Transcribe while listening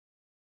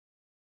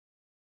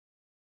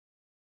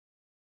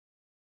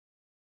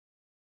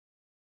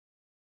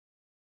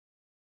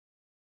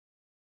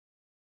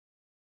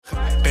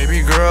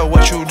Baby girl,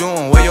 what you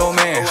doing? Where your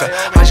man?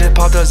 I just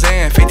popped a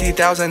Zan,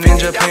 50,000 in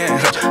Japan.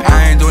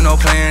 I ain't do no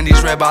plan,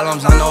 these red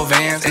bottoms on no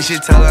Vans. And she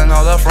telling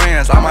all her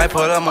friends, I might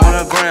put them on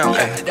the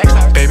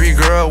gram. Baby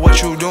girl,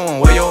 what you doing?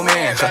 Where your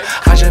man?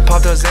 I just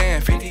popped a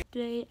Zan, 50.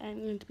 Today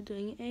I'm going to be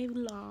doing a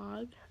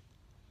vlog.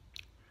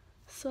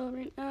 So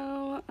right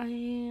now I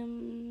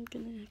am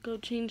gonna go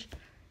change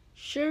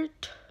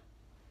shirt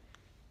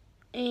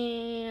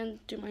and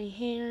do my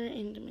hair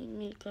and do my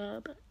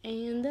makeup,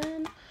 and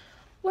then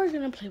we're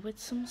gonna play with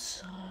some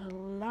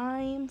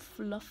slime,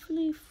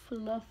 fluffy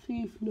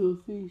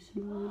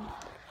slime.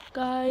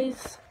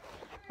 Guys,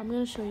 I'm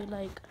gonna show you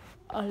like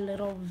a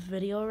little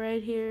video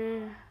right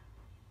here.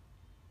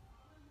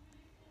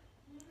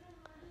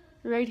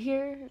 Right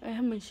here, I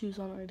have my shoes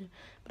on already,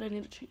 but I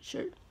need to change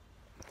shirt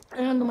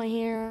and do my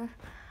hair.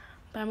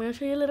 But I'm gonna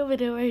show you a little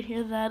video right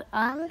here that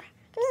I'm me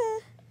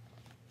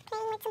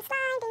playing with some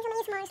slime, doing some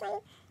ASMR slime.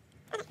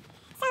 Okay,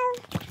 so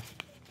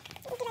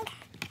you do like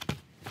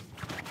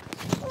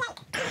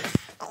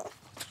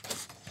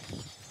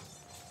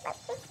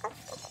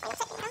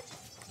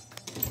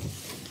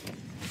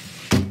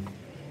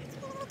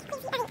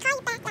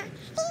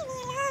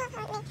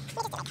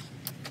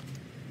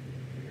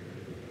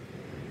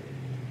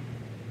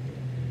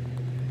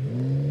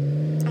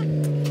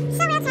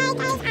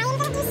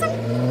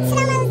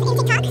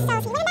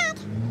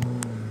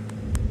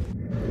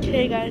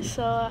Okay guys,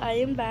 so I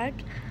am back.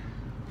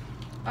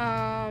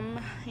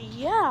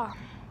 Yeah.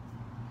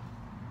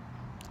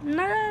 I'm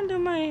not gonna do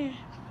my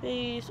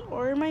face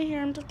or my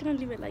hair. I'm just gonna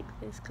leave it like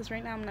this because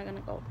right now I'm not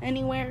gonna go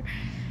anywhere.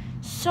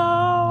 So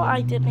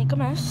I did make a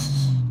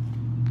mess.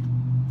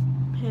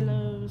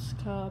 Pillows,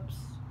 cups,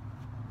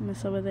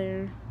 mess over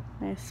there.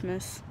 Nice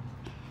mess.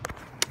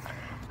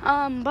 But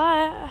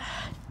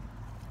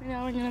right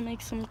now we're gonna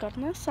make some carne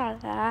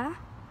asada,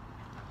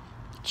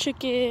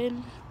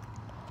 chicken.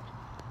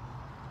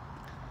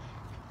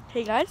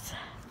 Hey guys,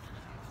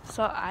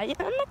 so I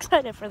am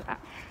excited for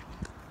that.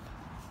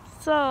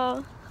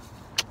 So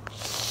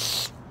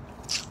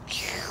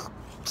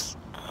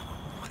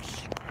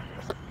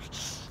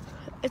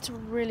it's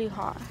really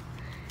hot.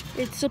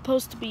 It's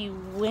supposed to be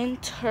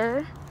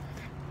winter,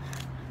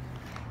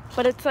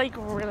 but it's like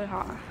really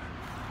hot.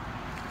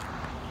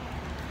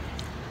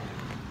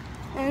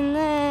 And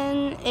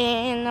then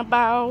in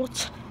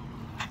about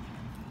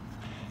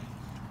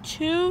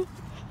 2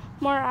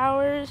 more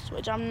hours,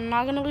 which I'm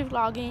not gonna be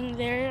vlogging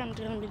there, I'm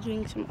gonna be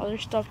doing some other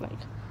stuff like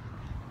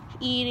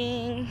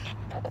eating.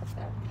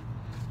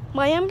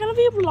 But I am gonna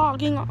be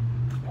vlogging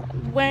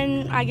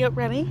when I get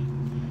ready.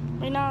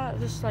 Right now,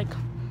 just like,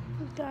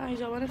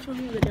 guys, I want to film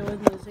a video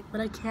with music,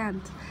 but I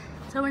can't,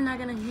 so we're not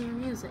gonna hear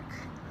music.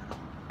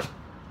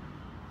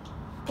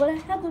 But I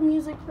have the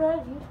music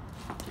ready,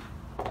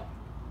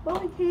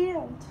 but I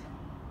can't.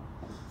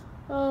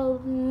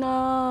 Oh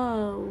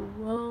no!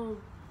 Whoa.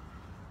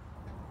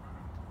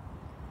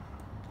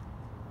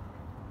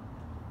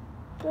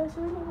 Guys,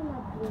 we're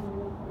not doing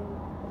anything.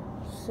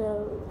 So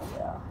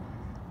yeah.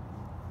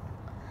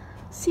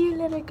 See you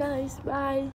later, guys. Bye.